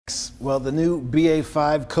Well, the new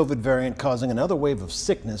BA.5 COVID variant causing another wave of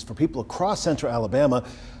sickness for people across central Alabama.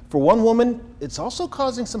 For one woman, it's also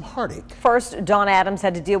causing some heartache. First, Dawn Adams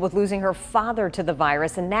had to deal with losing her father to the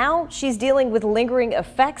virus, and now she's dealing with lingering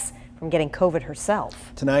effects from getting COVID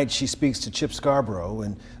herself. Tonight, she speaks to Chip Scarborough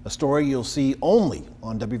in a story you'll see only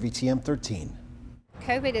on WVTM 13.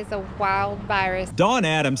 COVID is a wild virus. Dawn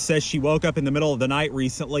Adams says she woke up in the middle of the night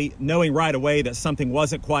recently, knowing right away that something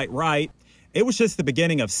wasn't quite right. It was just the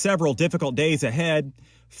beginning of several difficult days ahead.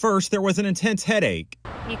 First, there was an intense headache.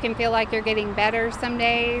 You can feel like you're getting better some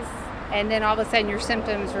days, and then all of a sudden your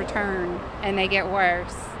symptoms return and they get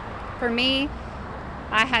worse. For me,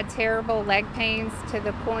 I had terrible leg pains to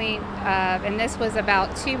the point of, and this was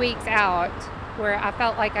about 2 weeks out, where I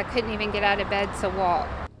felt like I couldn't even get out of bed to walk.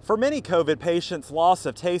 For many COVID patients, loss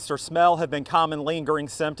of taste or smell have been common lingering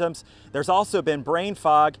symptoms. There's also been brain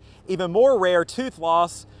fog, even more rare tooth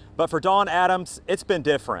loss. But for Dawn Adams, it's been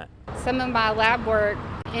different. Some of my lab work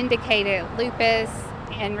indicated lupus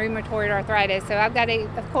and rheumatoid arthritis, so I've got to,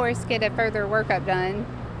 of course, get a further workup done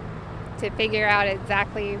to figure out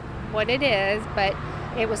exactly what it is, but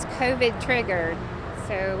it was COVID triggered.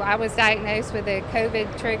 So I was diagnosed with a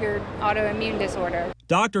COVID triggered autoimmune disorder.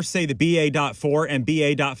 Doctors say the BA.4 and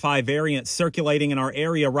BA.5 variants circulating in our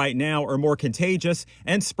area right now are more contagious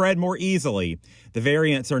and spread more easily. The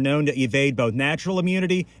variants are known to evade both natural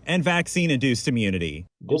immunity and vaccine-induced immunity.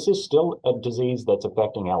 This is still a disease that's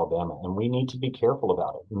affecting Alabama, and we need to be careful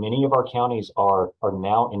about it. Many of our counties are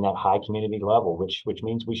now in that high community level, which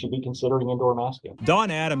means we should be considering indoor masking.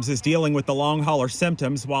 Dawn Adams is dealing with the long hauler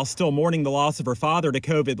symptoms while still mourning the loss of her father to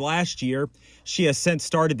COVID last year. She has since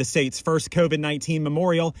started the state's first COVID-19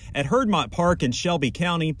 memorial at Herdmont Park in Shelby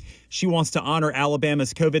County. She wants to honor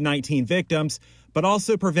Alabama's COVID-19 victims, but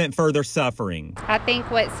also prevent further suffering. I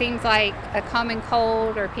think what seems like a common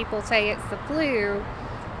cold, or people say it's the flu,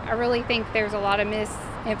 I really think there's a lot of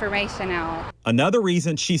misinformation out. Another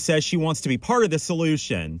reason she says she wants to be part of the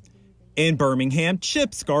solution. In Birmingham,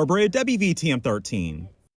 Chip Scarborough, WVTM 13.